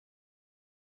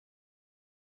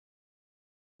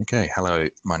Okay, hello,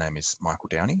 my name is Michael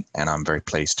Downey and I'm very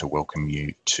pleased to welcome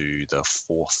you to the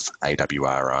fourth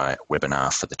AWRI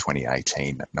webinar for the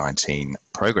 2018-19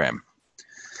 program.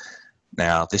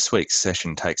 Now, this week's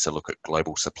session takes a look at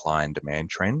global supply and demand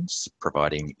trends,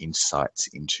 providing insights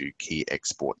into key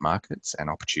export markets and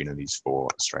opportunities for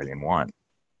Australian wine.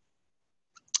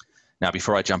 Now,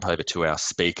 before I jump over to our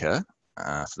speaker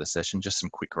for the session, just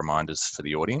some quick reminders for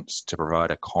the audience. To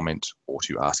provide a comment or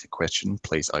to ask a question,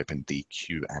 please open the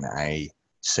Q&A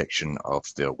section of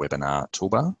the webinar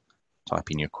toolbar, type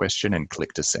in your question and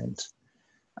click to send.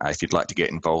 If you'd like to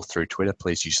get involved through Twitter,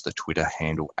 please use the Twitter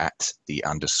handle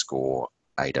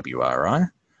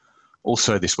 @_AWRI.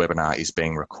 Also, this webinar is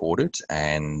being recorded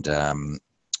and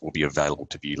will be available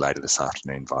to view later this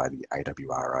afternoon via the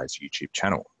AWRI's YouTube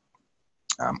channel.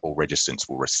 All registrants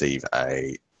will receive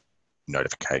a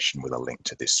notification with a link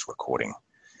to this recording.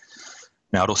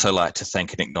 Now, I'd also like to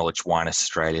thank and acknowledge Wine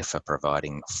Australia for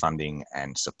providing funding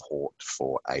and support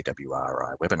for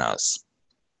AWRI webinars.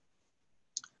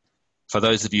 For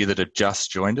those of you that have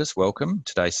just joined us, welcome.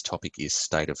 Today's topic is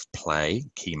State of Play,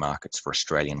 Key Markets for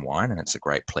Australian Wine, and it's a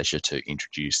great pleasure to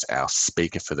introduce our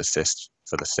speaker for the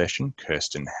session,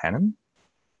 Kirstin Hannan.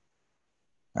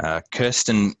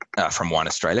 Kirstin from Wine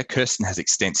Australia. Kirstin has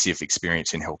extensive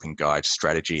experience in helping guide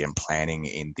strategy and planning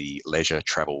in the leisure,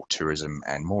 travel, tourism,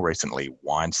 and more recently,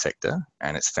 wine sector.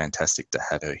 And it's fantastic to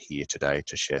have her here today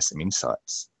to share some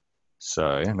insights.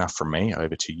 So enough from me,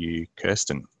 over to you,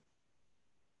 Kirstin.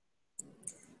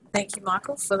 Thank you,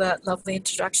 Michael, for that lovely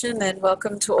introduction, and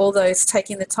welcome to all those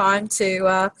taking the time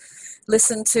to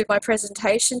listen to my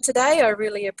presentation today. I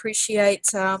really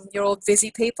appreciate you're all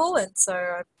busy people, and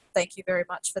so thank you very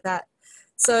much for that.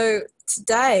 So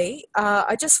today,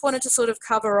 I just wanted to sort of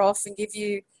cover off and give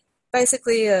you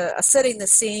basically a setting the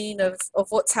scene of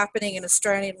what's happening in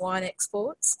Australian wine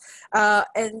exports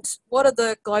and what are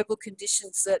the global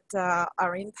conditions that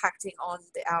are impacting on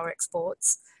our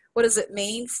exports. What does it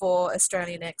mean for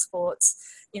Australian exports?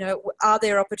 You know, are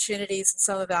there opportunities in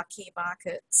some of our key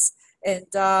markets? And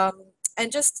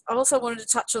just I also wanted to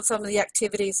touch on some of the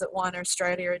activities that Wine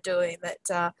Australia are doing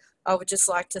that I would just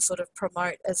like to sort of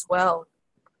promote as well.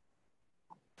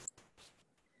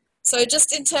 So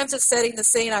just in terms of setting the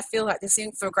scene, I feel like this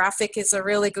infographic is a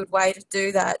really good way to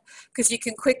do that, because you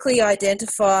can quickly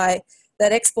identify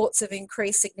that exports have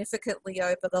increased significantly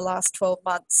over the last 12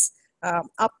 months,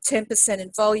 up 10%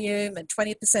 in volume and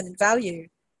 20% in value.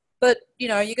 But, you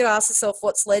know, you got to ask yourself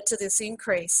what's led to this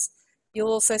increase.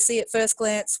 You'll also see at first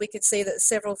glance, we can see that there's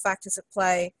several factors at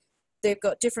play. They've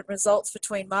got different results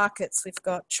between markets. We've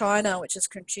got China, which has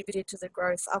contributed to the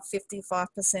growth, up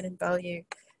 55% in value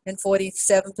and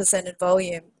 47% in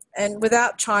volume. And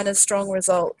without China's strong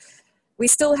result, we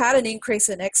still had an increase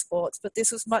in exports, but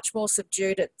this was much more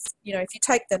subdued. It's, you know, if you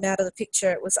take them out of the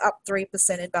picture, it was up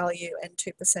 3% in value and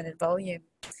 2% in volume.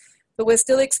 But we're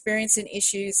still experiencing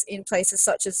issues in places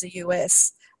such as the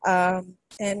US.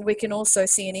 And we can also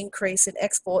see an increase in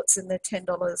exports in the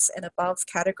 $10 and above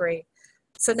category.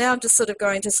 So now I'm just sort of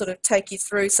going to sort of take you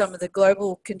through some of the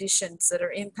global conditions that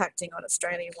are impacting on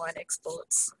Australian wine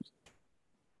exports.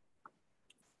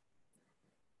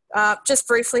 Just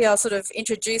briefly, I'll sort of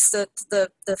introduce the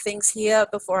things here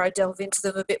before I delve into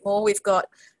them a bit more. We've got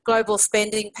global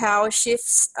spending power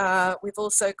shifts. We've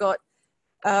also got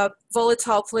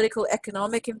volatile political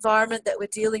economic environment that we're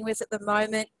dealing with at the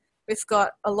moment. We've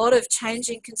got a lot of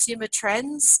changing consumer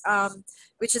trends,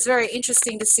 which is very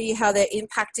interesting to see how they're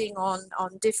impacting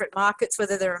on different markets,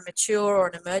 whether they're a mature or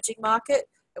an emerging market.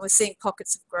 And we're seeing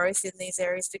pockets of growth in these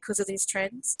areas because of these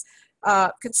trends.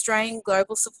 Constrained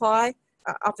global supply.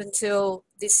 Up until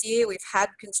this year, we've had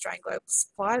constrained global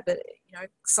supply, but you know,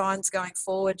 signs going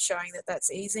forward showing that that's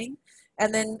easing.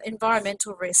 And then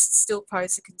environmental risks still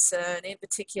pose a concern, in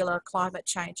particular climate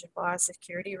change and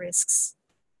biosecurity risks.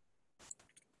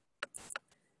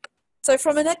 So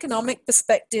from an economic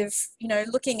perspective, you know,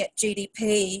 looking at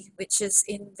GDP, which is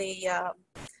in the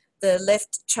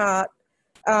left chart,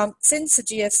 since the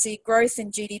GFC, growth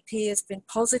in GDP has been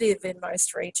positive in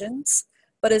most regions,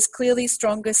 but is clearly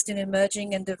strongest in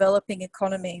emerging and developing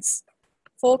economies.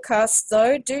 Forecasts,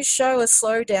 though, do show a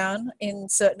slowdown in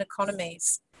certain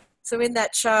economies. So in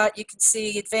that chart, you can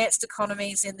see advanced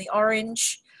economies in the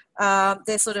orange.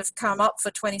 They sort of come up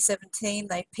for 2017.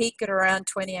 They peak at around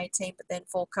 2018, but then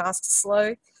forecast to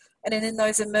slow. And then in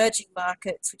those emerging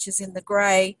markets, which is in the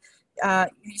grey,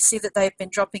 you see that they've been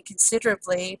dropping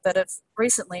considerably, but have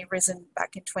recently risen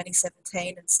back in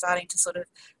 2017 and starting to sort of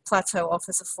plateau off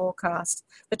as a forecast.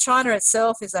 But China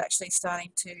itself is actually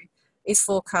is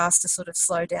forecast to sort of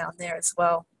slow down there as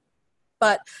well.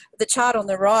 But the chart on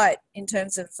the right, in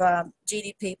terms of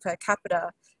GDP per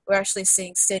capita, we're actually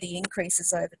seeing steady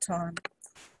increases over time.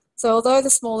 So although the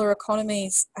smaller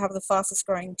economies have the fastest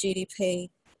growing GDP,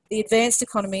 the advanced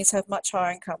economies have much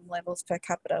higher income levels per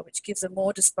capita, which gives a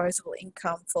more disposable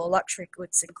income for luxury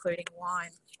goods, including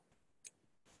wine.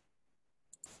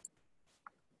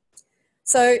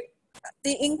 So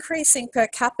the increasing per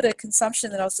capita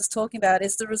consumption that I was just talking about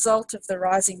is the result of the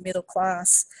rising middle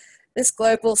class. This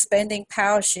global spending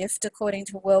power shift, according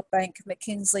to World Bank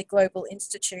McKinsey Global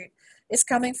Institute, is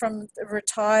coming from the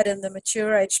retired and the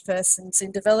mature age persons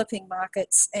in developing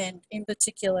markets and in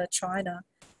particular China.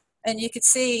 And you can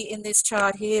see in this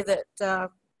chart here that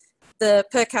the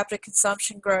per capita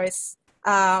consumption growth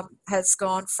has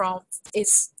gone from,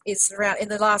 it's around, in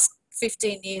the last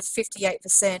 15 years,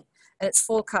 58%, and it's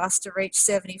forecast to reach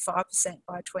 75%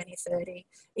 by 2030,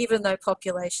 even though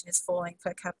population is falling,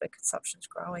 per capita consumption is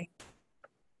growing.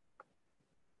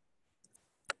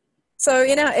 So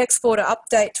in our Exporter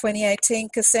Update 2018,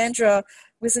 Cassandra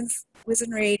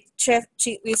Wisenreed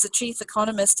is the chief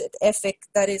economist at EFIC,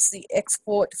 that is the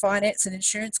Export Finance and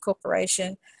Insurance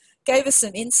Corporation, gave us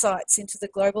some insights into the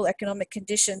global economic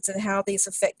conditions and how these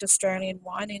affect Australian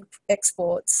wine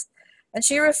exports. And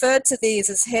she referred to these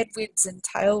as headwinds and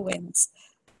tailwinds.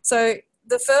 So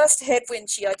the first headwind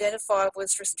she identified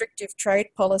was restrictive trade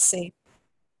policy.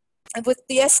 And with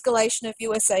the escalation of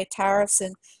USA tariffs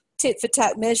and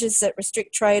tit-for-tat measures that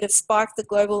restrict trade have spiked the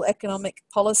global economic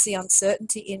policy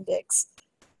uncertainty index.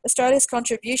 Australia's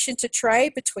contribution to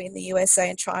trade between the USA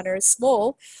and China is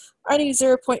small, only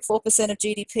 0.4% of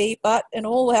GDP, but an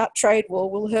all-out trade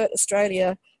war will hurt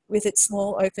Australia with its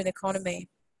small open economy.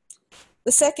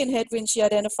 The second headwind she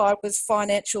identified was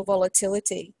financial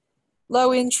volatility.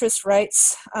 Low interest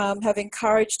rates have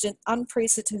encouraged an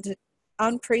unprecedented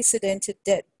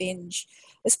debt binge,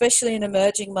 especially in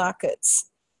emerging markets.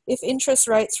 If interest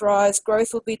rates rise,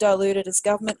 growth will be diluted as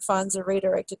government funds are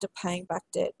redirected to paying back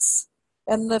debts.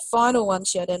 And the final one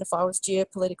she identified was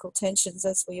geopolitical tensions,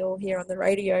 as we all hear on the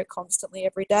radio constantly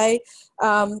every day.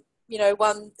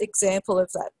 One example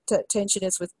of that tension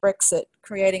is with Brexit,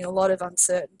 creating a lot of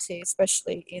uncertainty,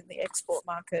 especially in the export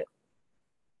market.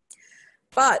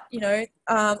 But,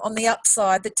 on the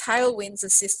upside, the tailwinds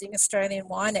assisting Australian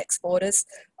wine exporters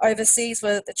overseas,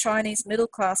 where the Chinese middle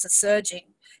class are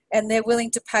surging and they're willing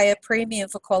to pay a premium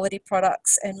for quality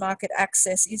products, and market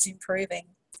access is improving.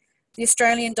 The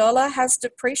Australian dollar has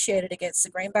depreciated against the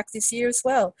greenback this year as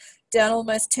well, down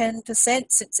almost 10%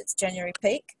 since its January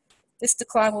peak. This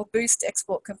decline will boost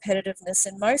export competitiveness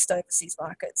in most overseas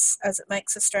markets as it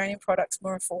makes Australian products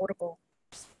more affordable.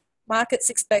 Markets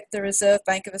expect the Reserve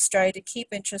Bank of Australia to keep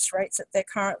interest rates at their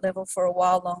current level for a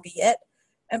while longer yet,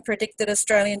 and predict that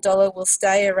Australian dollar will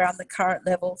stay around the current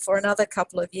level for another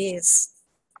couple of years.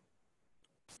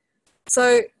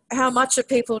 So how much are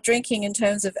people drinking in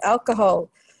terms of alcohol?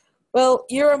 Well,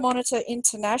 Euromonitor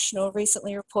International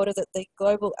recently reported that the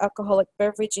global alcoholic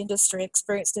beverage industry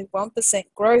experienced a 1%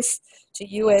 growth to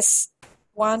US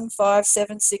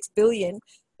 $1,576 billion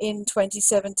in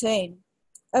 2017.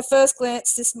 At first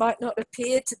glance, this might not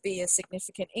appear to be a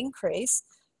significant increase,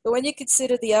 but when you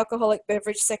consider the alcoholic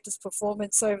beverage sector's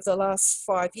performance over the last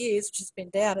 5 years, which has been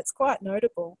down, it's quite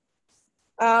notable.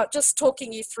 Just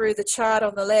talking you through the chart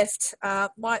on the left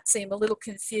might seem a little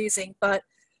confusing, but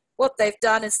what they've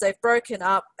done is they've broken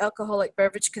up alcoholic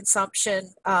beverage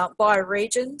consumption by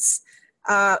regions.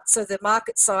 So the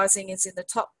market sizing is in the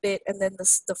top bit, and then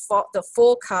the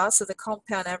forecast, so the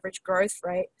compound average growth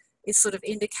rate, is sort of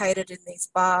indicated in these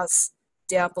bars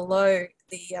down below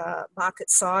the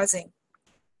market sizing.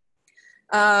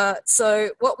 So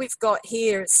what we've got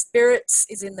here is spirits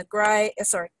is in the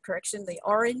the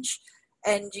orange,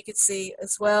 and you can see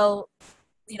as well,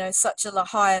 such a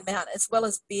high amount, as well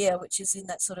as beer, which is in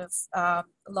that sort of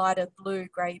lighter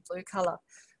grey blue colour.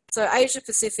 So Asia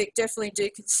Pacific definitely do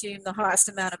consume the highest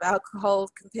amount of alcohol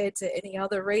compared to any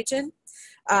other region.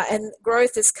 And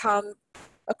growth has come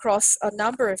across a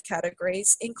number of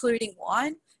categories, including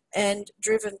wine, and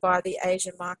driven by the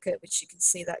Asian market, which you can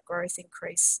see that growth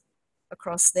increase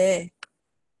across there.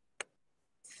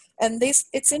 And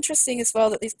it's interesting as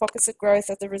well that these pockets of growth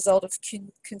are the result of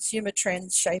consumer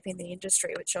trends shaping the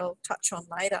industry, which I'll touch on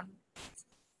later.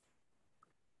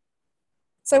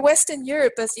 So Western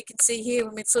Europe, as you can see here,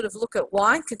 when we sort of look at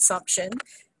wine consumption,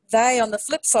 on the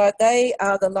flip side, they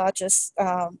are the largest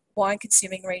wine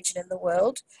consuming region in the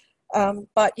world.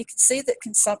 But you can see that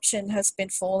consumption has been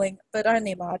falling, but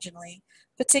only marginally,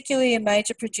 particularly in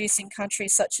major producing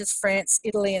countries such as France,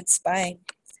 Italy, and Spain.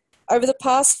 Over the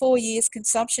past 4 years,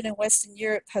 consumption in Western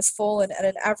Europe has fallen at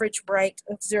an average rate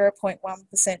of 0.1%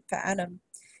 per annum.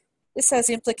 This has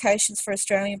implications for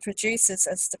Australian producers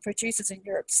as the producers in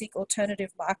Europe seek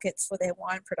alternative markets for their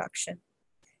wine production.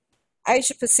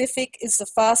 Asia Pacific is the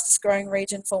fastest growing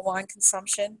region for wine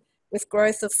consumption, with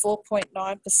growth of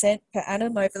 4.9% per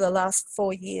annum over the last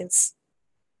 4 years.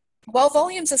 While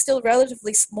volumes are still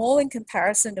relatively small in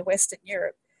comparison to Western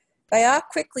Europe, they are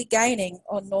quickly gaining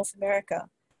on North America.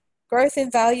 Growth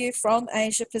in value from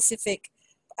Asia Pacific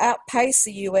outpaced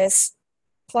the US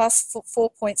plus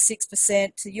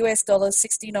 4.6% to US dollars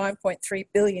 69.3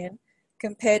 billion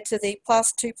compared to the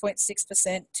plus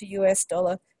 2.6% to US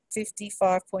dollar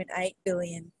 55.8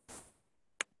 billion.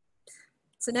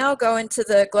 So now I'll go into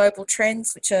the global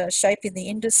trends which are shaping the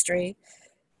industry.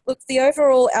 Look, the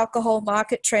overall alcohol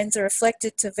market trends are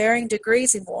reflected to varying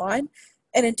degrees in wine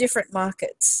and in different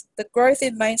markets. The growth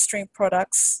in mainstream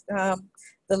products,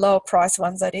 the lower price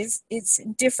ones that is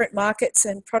in different markets,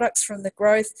 and products from the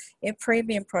growth in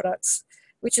premium products,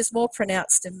 which is more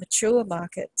pronounced in mature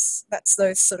markets. That's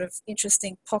those sort of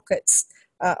interesting pockets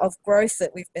of growth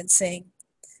that we've been seeing.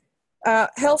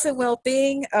 Health and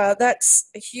well-being, that's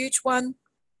a huge one.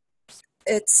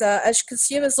 It's as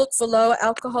consumers look for lower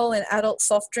alcohol in adult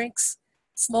soft drinks,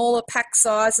 smaller pack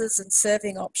sizes and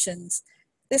serving options.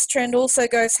 This trend also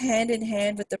goes hand in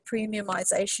hand with the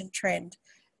premiumization trend,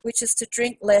 which is to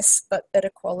drink less but better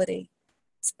quality.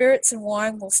 Spirits and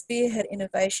wine will spearhead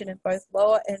innovation in both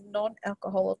lower and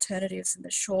non-alcohol alternatives in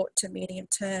the short to medium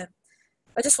term.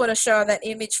 I just want to show that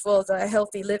image for the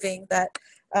healthy living that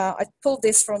I pulled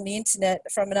this from the internet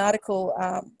from an article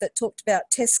that talked about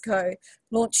Tesco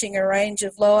launching a range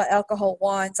of lower alcohol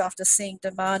wines after seeing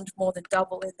demand more than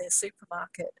double in their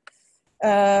supermarket.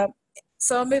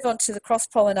 So I'll move on to the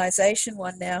cross-pollination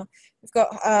one now. We've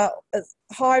got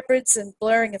hybrids and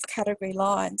blurring of category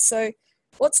lines. So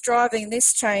what's driving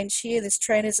this change here, this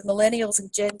trend, is millennials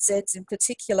and Gen Zs in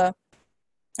particular,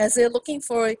 as they're looking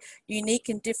for unique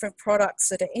and different products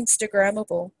that are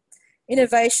Instagrammable.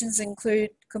 Innovations include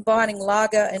combining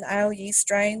lager and ale yeast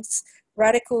strains,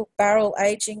 radical barrel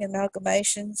aging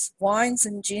amalgamations, wines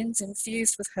and gins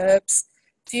infused with herbs,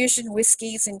 fusion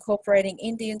whiskies incorporating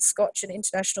Indian, Scotch and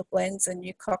international blends, and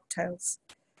new cocktails.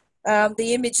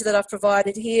 The image that I've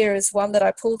provided here is one that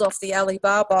I pulled off the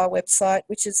Alibaba website,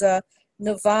 which is a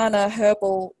Nirvana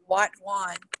herbal white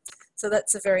wine. So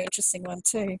that's a very interesting one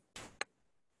too.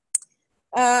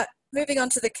 Moving on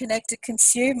to the connected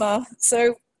consumer.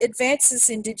 So advances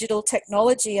in digital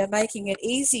technology are making it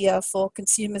easier for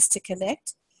consumers to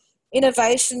connect.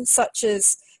 Innovations such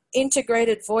as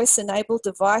integrated voice-enabled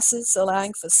devices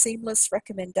allowing for seamless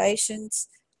recommendations,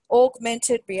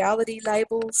 augmented reality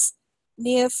labels,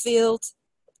 near-field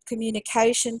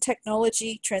communication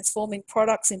technology transforming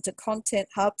products into content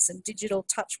hubs and digital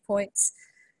touchpoints,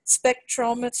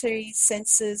 spectrometry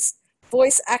sensors,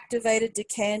 voice-activated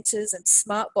decanters and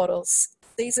smart bottles.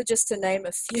 These are just to name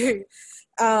a few.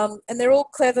 And they're all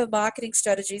clever marketing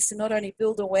strategies to not only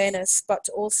build awareness, but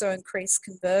to also increase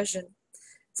conversion.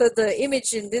 So the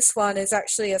image in this one is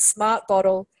actually a smart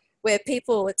bottle where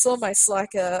people, it's almost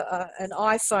like an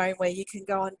iPhone where you can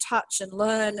go and touch and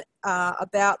learn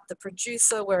about the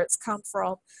producer, where it's come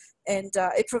from. And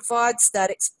it provides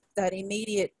that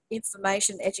immediate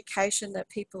information, education that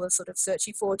people are sort of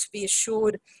searching for, to be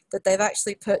assured that they've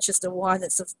actually purchased a wine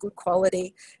that's of good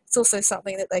quality. It's also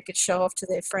something that they could show off to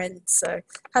their friends. So it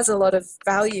has a lot of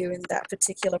value in that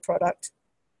particular product.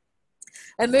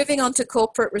 And moving on to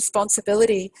corporate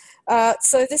responsibility.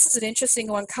 So this is an interesting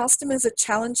one. Customers are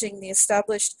challenging the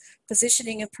established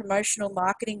positioning and promotional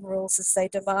marketing rules as they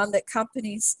demand that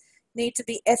companies need to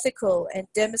be ethical and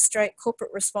demonstrate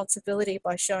corporate responsibility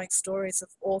by showing stories of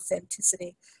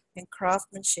authenticity and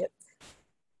craftsmanship.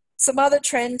 Some other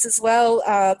trends as well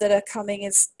that are coming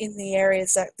is in the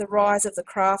areas that the rise of the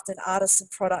craft and artisan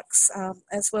products,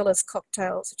 as well as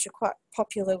cocktails, which are quite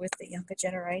popular with the younger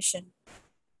generation.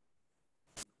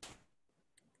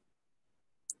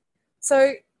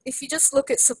 So if you just look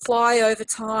at supply over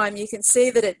time, you can see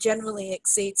that it generally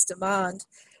exceeds demand.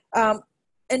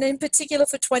 And in particular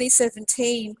for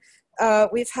 2017,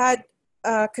 we've had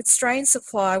constrained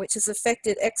supply, which has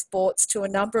affected exports to a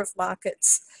number of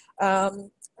markets.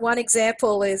 One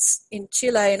example is in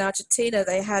Chile and Argentina,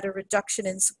 they had a reduction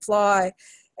in supply.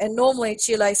 And normally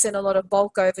Chile sent a lot of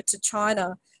bulk over to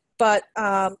China, but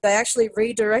they actually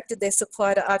redirected their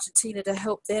supply to Argentina to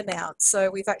help them out.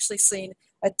 So we've actually seen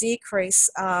a decrease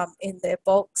in their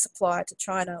bulk supply to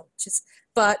China,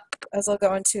 but as I'll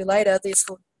go into later,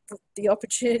 the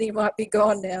opportunity might be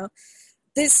gone now.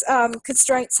 These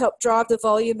constraints help drive the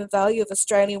volume and value of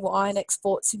Australian wine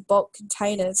exports in bulk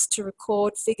containers to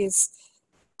record figures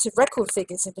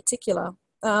in particular.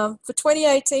 For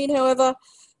 2018, however,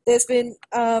 there's been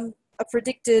a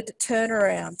predicted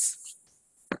turnaround.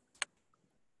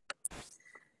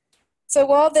 So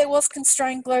while there was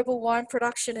constrained global wine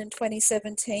production in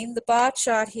 2017, the bar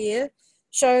chart here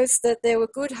shows that there were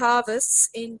good harvests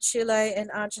in Chile and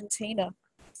Argentina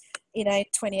in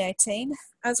 2018.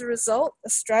 As a result,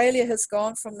 Australia has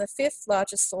gone from the 5th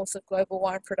largest source of global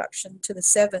wine production to the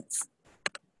 7th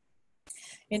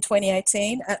in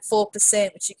 2018 at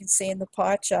 4%, which you can see in the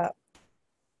pie chart.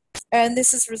 And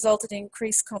this has resulted in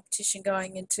increased competition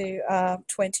going into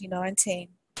 2019.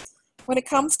 When it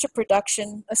comes to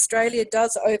production, Australia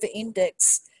does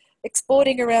over-index,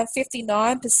 exporting around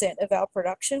 59% of our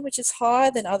production, which is higher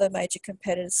than other major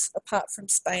competitors, apart from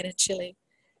Spain and Chile.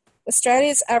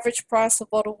 Australia's average price for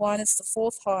bottled wine is the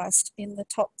 4th highest in the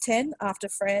top 10 after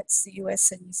France, the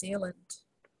US and New Zealand.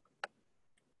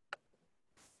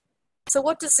 So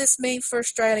what does this mean for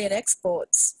Australian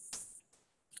exports?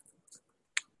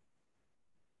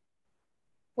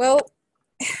 Well,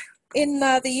 in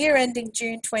the year ending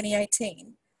June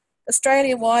 2018,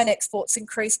 Australian wine exports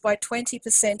increased by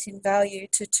 20% in value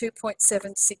to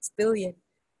 2.76 billion.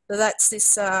 So that's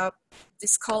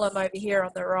this column over here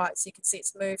on the right. So you can see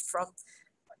it's moved from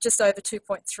just over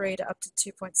 2.3 to up to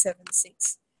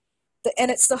 2.76.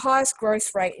 And it's the highest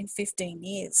growth rate in 15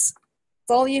 years.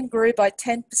 Volume grew by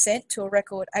 10% to a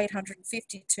record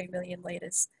 852 million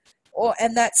litres,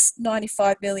 and that's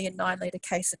 95 million 9-litre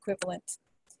case equivalent.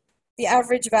 The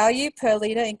average value per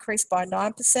litre increased by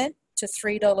 9% to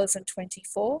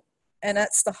 $3.24, and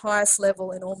that's the highest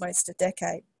level in almost a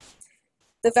decade.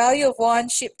 The value of wine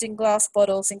shipped in glass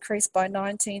bottles increased by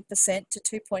 19% to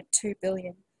 2.2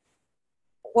 billion,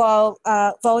 while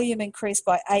volume increased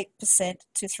by 8%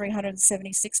 to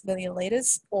 376 million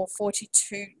litres, or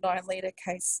 42 9-litre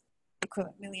case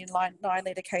equivalent, million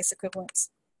 9-litre case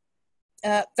equivalents.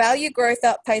 Value growth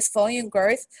outpaced volume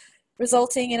growth,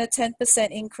 resulting in a 10%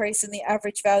 increase in the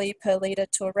average value per litre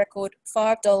to a record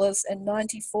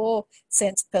 $5.94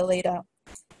 per litre.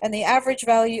 And the average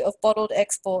value of bottled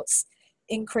exports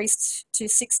increased to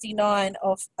 69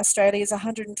 of Australia's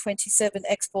 127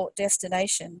 export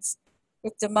destinations,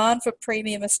 with demand for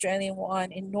premium Australian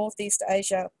wine in Northeast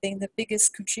Asia being the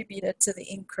biggest contributor to the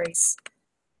increase.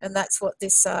 And that's what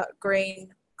this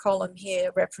green column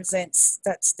here represents.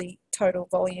 That's the total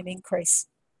volume increase.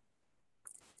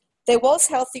 There was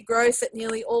healthy growth at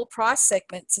nearly all price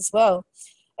segments as well.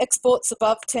 Exports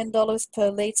above $10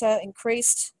 per litre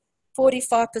increased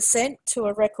 45% to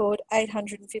a record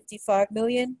 855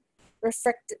 million,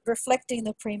 reflecting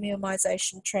the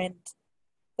premiumisation trend.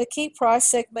 The key price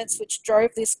segments which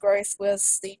drove this growth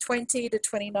was the $20 to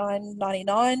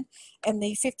 $29.99 and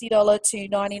the $50 to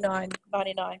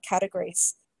 $99.99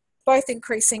 categories, both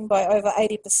increasing by over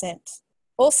 80%.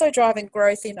 Also driving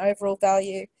growth in overall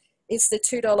value is the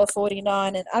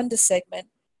 $2.49 and under segment,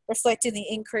 reflecting the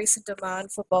increase in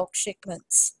demand for bulk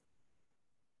shipments.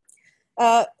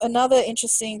 Another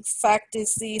interesting fact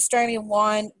is the Australian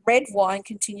red wine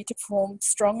continued to perform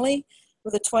strongly,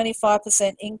 with a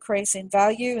 25% increase in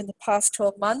value in the past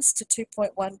 12 months to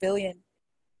 2.1 billion.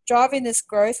 Driving this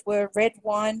growth were red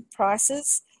wine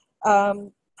prices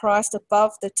priced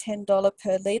above the $10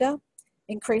 per litre,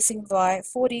 increasing by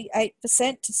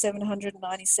 48% to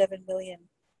 797 million.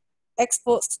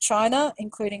 Exports to China,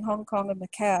 including Hong Kong and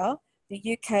Macau, the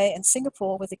UK and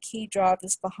Singapore were the key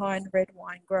drivers behind red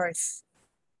wine growth.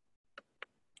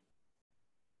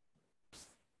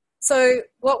 So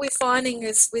what we're finding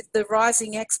is with the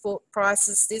rising export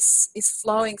prices, this is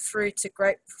flowing through to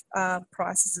grape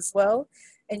prices as well.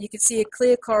 And you can see a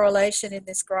clear correlation in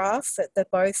this graph that they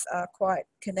both are quite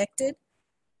connected.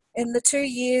 In the 2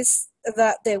 years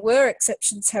that there were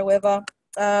exceptions, however,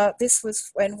 this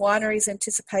was when wineries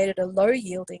anticipated a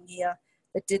low-yielding year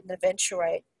that didn't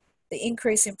eventuate. The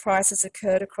increase in prices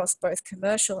occurred across both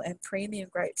commercial and premium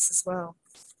grapes as well.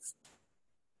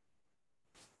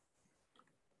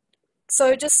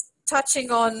 So just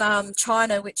touching on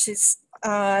China, which is,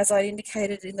 as I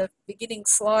indicated in the beginning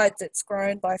slide, that's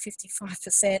grown by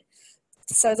 55%.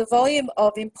 So the volume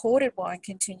of imported wine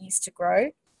continues to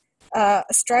grow.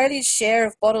 Australia's share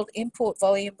of bottled import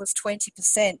volume was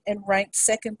 20% and ranked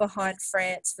second behind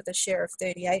France with a share of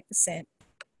 38%.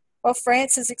 While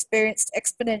France has experienced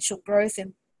exponential growth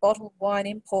in bottled wine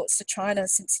imports to China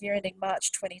since year ending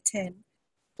March 2010,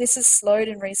 this has slowed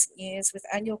in recent years, with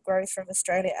annual growth from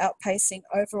Australia outpacing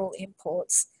overall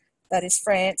imports, that is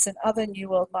France, and other New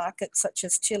World markets such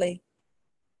as Chile.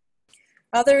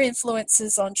 Other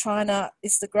influences on China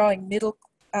is the growing middle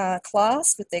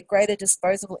class with their greater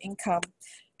disposable income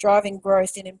driving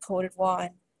growth in imported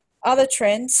wine. Other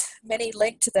trends, many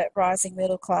linked to that rising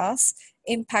middle class,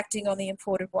 impacting on the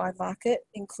imported wine market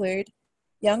include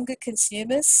younger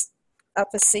consumers are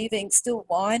perceiving still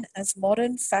wine as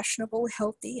modern, fashionable,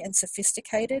 healthy, and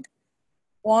sophisticated.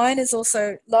 Wine is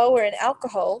also lower in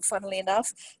alcohol, funnily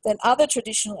enough, than other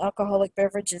traditional alcoholic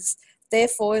beverages,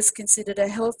 therefore is considered a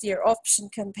healthier option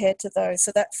compared to those.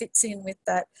 So that fits in with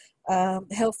that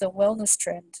health and wellness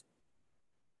trend.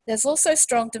 There's also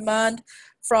strong demand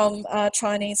from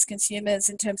Chinese consumers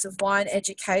in terms of wine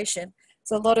education.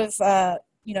 So a lot of,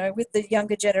 with the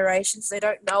younger generations, they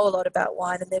don't know a lot about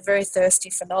wine and they're very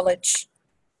thirsty for knowledge.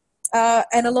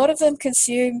 And a lot of them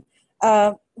consume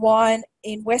wine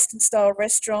in Western-style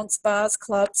restaurants, bars,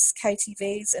 clubs,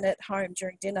 KTVs, and at home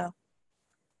during dinner.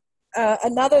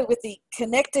 Another with the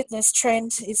connectedness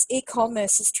trend is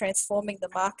e-commerce is transforming the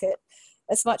market.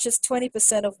 As much as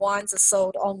 20% of wines are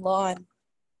sold online.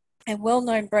 And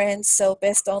well-known brands sell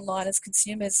best online as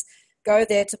consumers go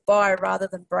there to buy rather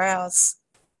than browse.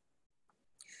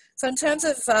 So in terms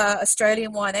of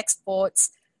Australian wine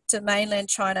exports to mainland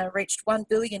China reached 1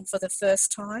 billion for the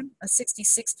first time, a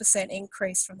 66%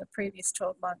 increase from the previous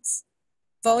 12 months.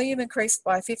 Volume increased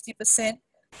by 50%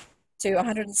 to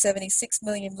 176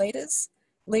 million litres,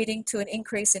 leading to an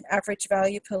increase in average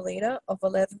value per litre of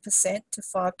 11% to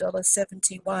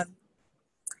 $5.71.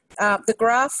 The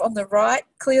graph on the right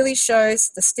clearly shows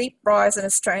the steep rise in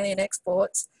Australian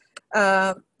exports.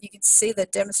 You can see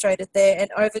that demonstrated there,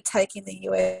 and overtaking the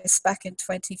US back in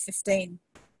 2015.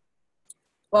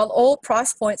 While all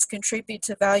price points contribute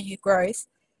to value growth,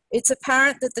 it's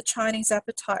apparent that the Chinese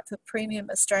appetite for premium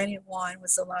Australian wine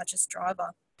was the largest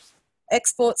driver.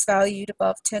 Exports valued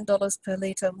above $10 per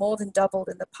litre more than doubled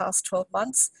in the past 12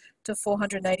 months to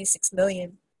 $486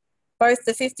 million. Both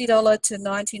the $50 to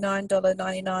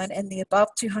 $99.99 and the above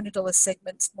 $200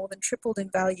 segments more than tripled in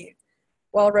value,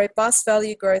 while robust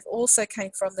value growth also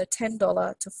came from the $10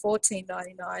 to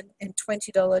 $14.99 and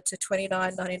 $20 to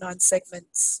 $29.99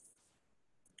 segments.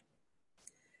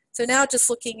 So now just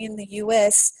looking in the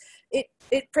US,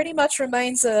 it pretty much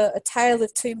remains a tale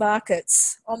of two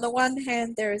markets. On the one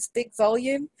hand, there is big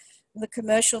volume, and the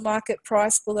commercial market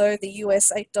price below the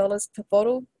US $8 per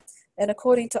bottle. And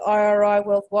according to IRI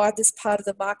worldwide, this part of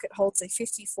the market holds a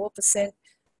 54%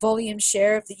 volume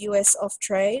share of the US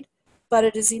off-trade, but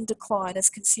it is in decline as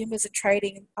consumers are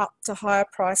trading up to higher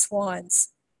price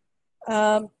wines.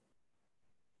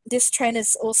 This trend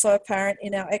is also apparent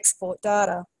in our export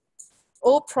data.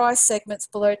 All price segments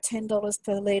below $10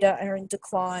 per litre are in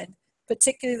decline,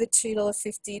 particularly the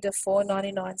 $2.50 to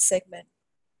 $4.99 segment.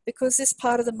 Because this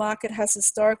part of the market has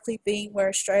historically been where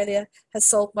Australia has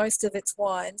sold most of its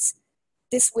wines,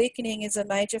 this weakening is a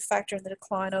major factor in the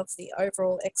decline of the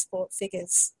overall export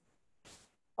figures.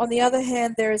 On the other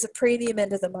hand, there is a premium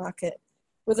end of the market,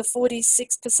 with a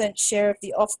 46% share of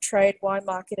the off-trade wine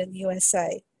market in the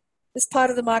USA. This part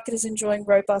of the market is enjoying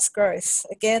robust growth.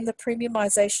 Again, the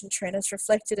premiumisation trend is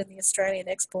reflected in the Australian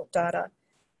export data.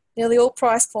 Nearly all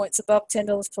price points above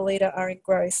 $10 per litre are in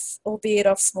growth, albeit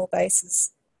off small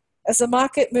bases. As the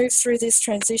market moves through this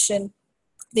transition,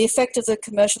 the effect of the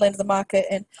commercial end of the market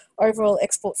and overall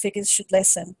export figures should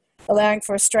lessen, allowing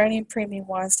for Australian premium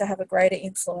wines to have a greater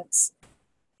influence.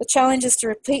 The challenge is to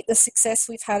repeat the success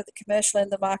we've had at the commercial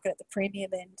end of the market at the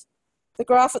premium end. The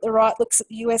graph at the right looks at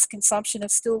the US consumption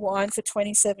of still wine for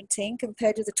 2017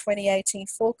 compared to the 2018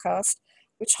 forecast,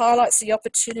 which highlights the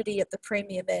opportunity at the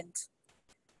premium end.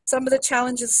 Some of the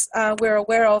challenges we're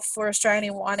aware of for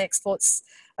Australian wine exports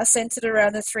are centred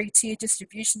around the three-tier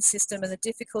distribution system and the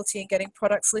difficulty in getting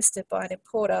products listed by an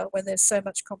importer when there's so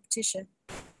much competition.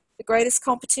 The greatest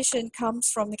competition comes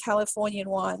from the Californian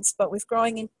wines, but with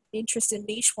growing interest in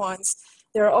niche wines,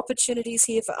 there are opportunities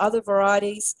here for other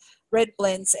varieties, red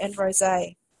blends and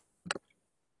rosé.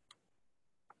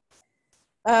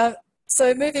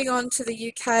 So moving on to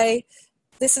the UK,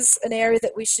 this is an area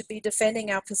that we should be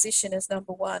defending our position as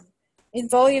number one. In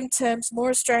volume terms, more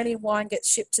Australian wine gets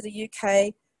shipped to the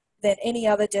UK than any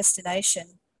other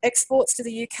destination. Exports to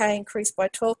the UK increased by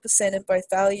 12% in both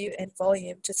value and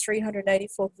volume to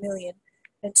 384 million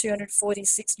and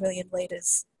 246 million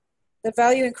litres. The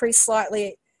value increase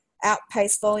slightly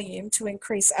outpaced volume to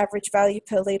increase average value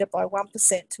per litre by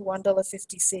 1% to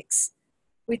 $1.56.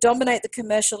 We dominate the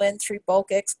commercial end through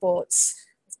bulk exports.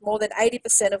 More than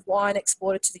 80% of wine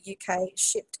exported to the UK is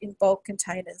shipped in bulk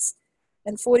containers,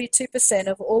 and 42%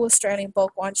 of all Australian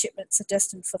bulk wine shipments are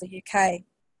destined for the UK.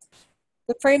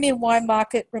 The premium wine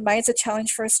market remains a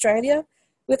challenge for Australia,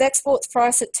 with exports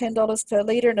priced at $10 per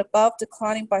litre and above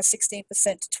declining by 16%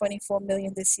 to 24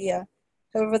 million this year.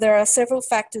 However, there are several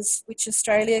factors which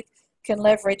Australia can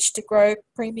leverage to grow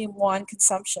premium wine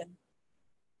consumption.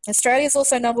 Australia is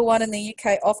also number one in the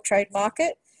UK off-trade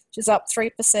market, which is up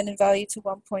 3% in value to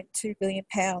 £1.2 billion.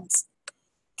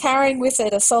 carrying with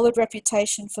it a solid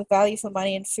reputation for value for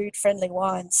money and food-friendly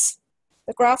wines.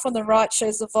 The graph on the right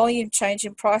shows the volume change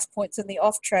in price points in the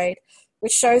off-trade,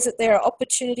 which shows that there are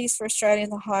opportunities for Australia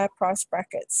in the higher price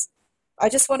brackets. I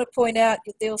just want to point out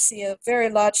that you'll see a very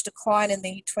large decline in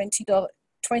the £20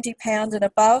 and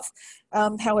above.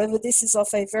 However, this is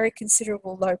off a very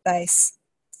considerable low base.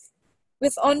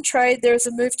 With on-trade, there is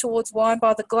a move towards wine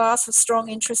by the glass with strong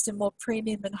interest in more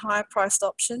premium and higher priced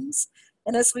options.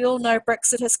 And as we all know,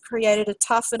 Brexit has created a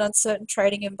tough and uncertain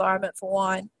trading environment for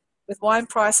wine, with wine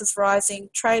prices rising,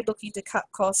 trade looking to cut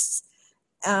costs,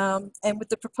 and with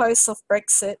the proposed soft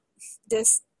Brexit,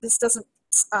 this doesn't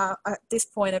at this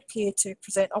point appear to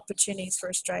present opportunities for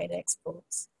Australian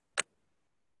exports.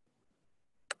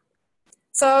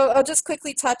 So I'll just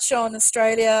quickly touch on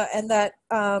Australia, and that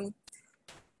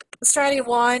Australian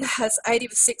wine has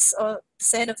 86%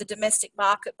 of the domestic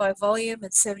market by volume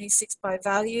and 76% by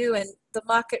value, and the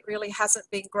market really hasn't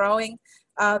been growing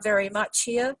very much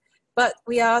here. But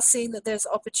we are seeing that there's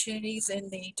opportunities in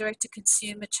the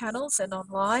direct-to-consumer channels and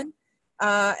online,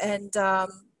 and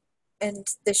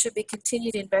there should be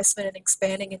continued investment in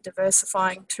expanding and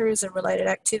diversifying tourism-related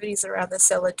activities around the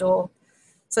cellar door.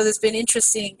 So there's been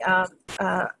interesting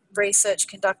research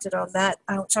conducted on that,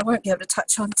 which I won't be able to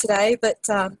touch on today, but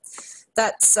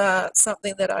that's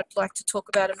something that I'd like to talk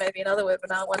about in maybe another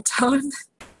webinar one time.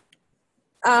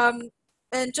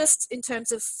 And just in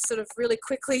terms of sort of really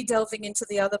quickly delving into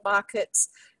the other markets,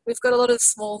 we've got a lot of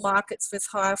small markets with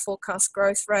higher forecast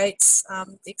growth rates,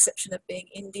 the exception of being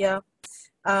India.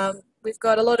 We've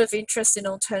got a lot of interest in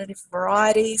alternative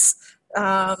varieties,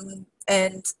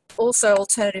 and also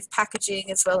alternative packaging,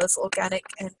 as well as organic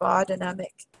and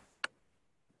biodynamic.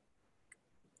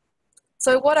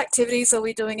 So what activities are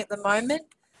we doing at the moment?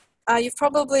 You've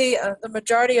probably, the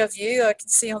majority of you, I can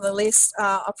see on the list,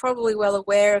 are probably well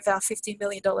aware of our $50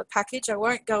 million package. I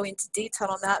won't go into detail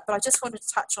on that, but I just wanted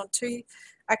to touch on two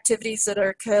activities that are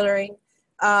occurring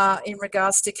in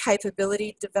regards to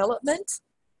capability development.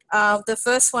 The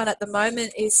first one at the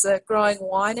moment is growing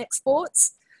wine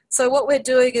exports. So what we're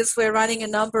doing is we're running a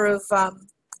number of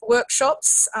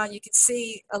workshops. You can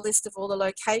see a list of all the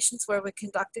locations where we're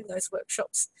conducting those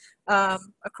workshops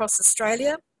across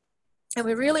Australia. And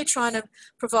we're really trying to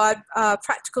provide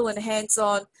practical and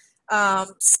hands-on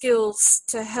skills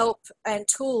to help, and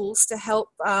tools to help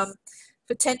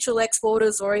potential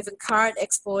exporters or even current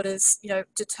exporters,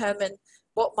 determine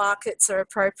what markets are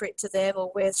appropriate to them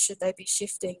or where should they be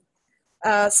shifting.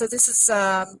 So this is,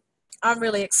 I'm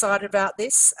really excited about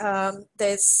this.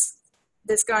 There's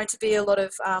going to be a lot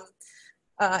of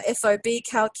FOB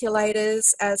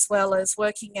calculators, as well as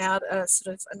working out a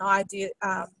sort of an idea,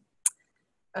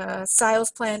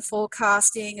 sales plan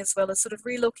forecasting, as well as sort of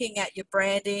relooking at your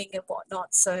branding and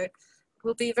whatnot. So it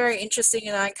will be very interesting,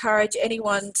 and I encourage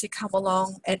anyone to come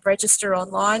along and register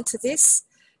online to this.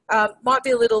 Might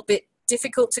be a little bit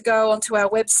difficult to go onto our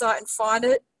website and find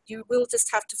it. You will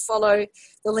just have to follow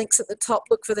the links at the top,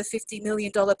 look for the $50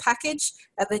 million package,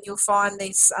 and then you'll find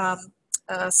these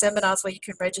seminars where you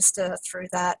can register through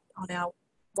that on our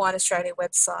Wine Australia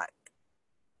website.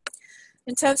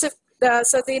 In terms of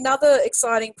so another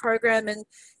exciting program, and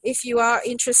if you are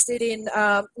interested in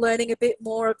learning a bit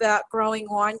more about growing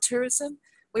wine tourism,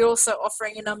 we're also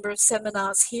offering a number of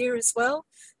seminars here as well,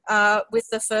 with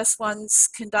the first ones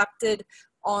conducted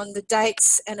on the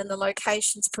dates and in the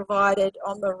locations provided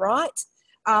on the right.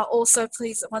 Also,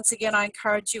 please, once again, I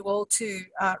encourage you all to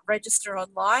register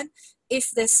online.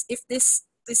 If this is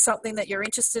something that you're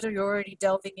interested or you're already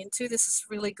delving into, this is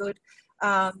really good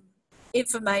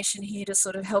information here to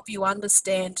sort of help you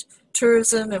understand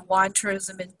tourism and wine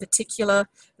tourism in particular,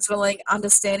 as well as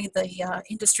understanding the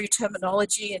industry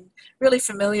terminology and really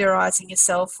familiarising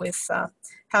yourself with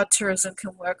how tourism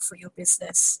can work for your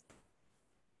business.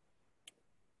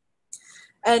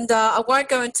 And I won't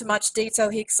go into much detail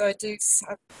here because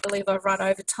I believe I've run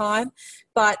over time,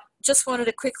 but just wanted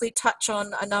to quickly touch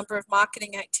on a number of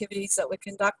marketing activities that we're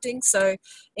conducting. So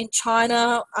in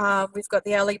China, we've got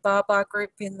the Alibaba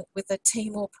group with a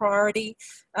Tmall priority.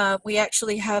 We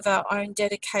actually have our own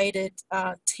dedicated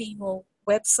Tmall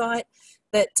website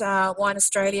that Wine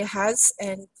Australia has,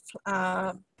 and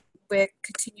we're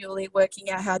continually working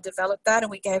out how to develop that,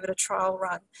 and we gave it a trial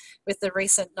run with the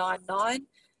recent 9/9.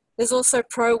 There's also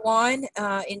Pro Wine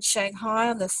in Shanghai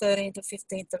on the 13th to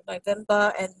 15th of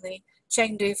November, and the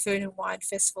Chengdu Food and Wine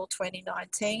Festival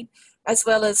 2019, as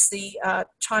well as the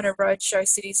China Roadshow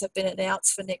cities have been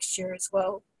announced for next year as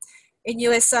well. In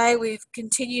USA, we've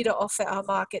continued to offer our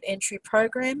market entry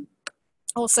program,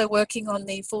 also working on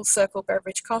the Full Circle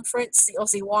Beverage Conference, the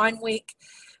Aussie Wine Week,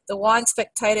 the Wine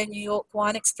Spectator New York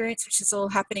Wine Experience, which is all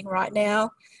happening right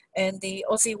now, and the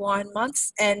Aussie Wine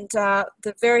Month, and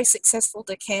the very successful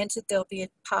Decanted. There'll be a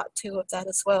part 2 of that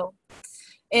as well.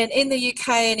 And in the UK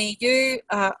and EU,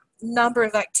 number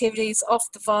of activities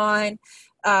off the vine,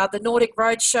 the Nordic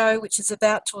Roadshow, which is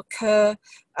about to occur.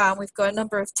 We've got a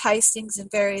number of tastings in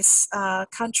various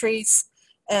countries,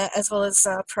 as well as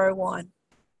Pro Wine.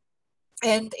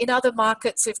 And in other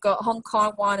markets, we've got Hong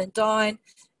Kong Wine and Dine,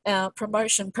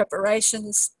 promotion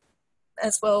preparations,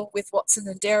 as well with Watson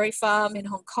and Dairy Farm in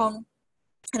Hong Kong,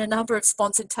 and a number of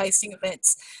sponsored tasting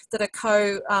events that are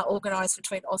co-organised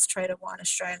between Austrade and Wine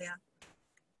Australia.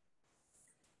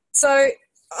 So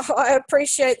I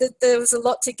appreciate that there was a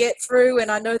lot to get through,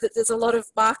 and I know that there's a lot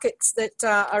of markets that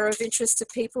are of interest to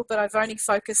people, but I've only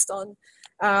focused on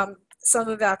some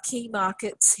of our key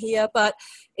markets here. But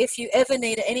if you ever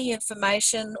need any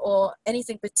information or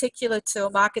anything particular to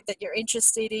a market that you're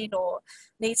interested in or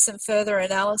need some further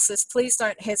analysis, please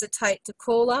don't hesitate to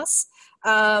call us.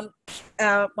 My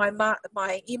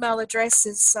email address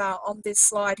is on this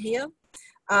slide here.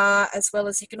 As well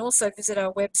as you can also visit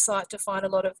our website to find a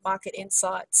lot of market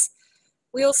insights.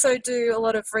 We also do a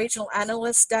lot of regional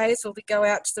analyst days where we go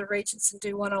out to the regions and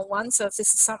do one-on-one. So if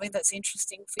this is something that's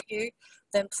interesting for you,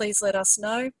 then please let us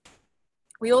know.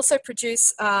 We also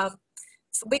produce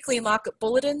weekly market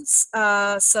bulletins.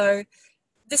 So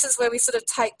this is where we sort of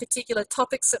take particular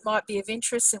topics that might be of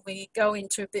interest and we go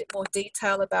into a bit more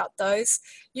detail about those.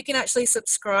 You can actually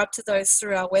subscribe to those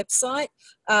through our website,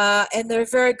 and they're a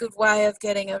very good way of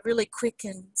getting a really quick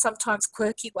and sometimes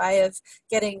quirky way of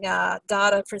getting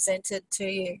data presented to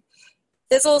you.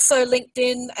 There's also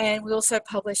LinkedIn, and we also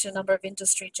publish a number of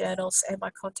industry journals, and my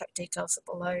contact details are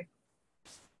below.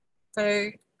 So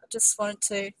I just wanted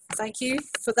to thank you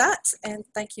for that, and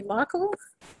thank you, Michael.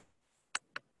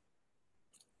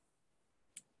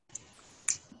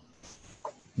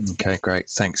 Okay, great.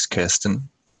 Thanks, Kirstin.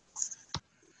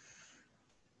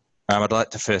 I'd like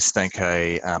to first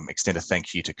extend a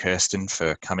thank you to Kirstin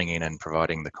for coming in and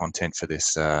providing the content for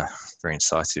this very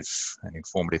incisive and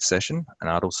informative session. And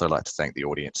I'd also like to thank the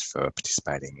audience for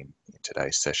participating in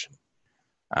today's session.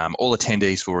 All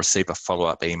attendees will receive a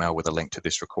follow-up email with a link to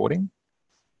this recording.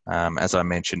 As I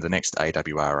mentioned, the next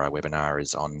AWRI webinar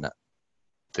is on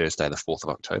Thursday, the 4th of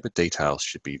October. Details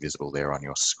should be visible there on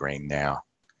your screen now.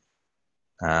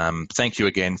 Thank you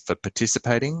again for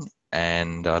participating,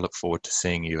 and I look forward to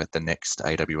seeing you at the next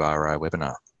AWRI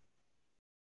webinar.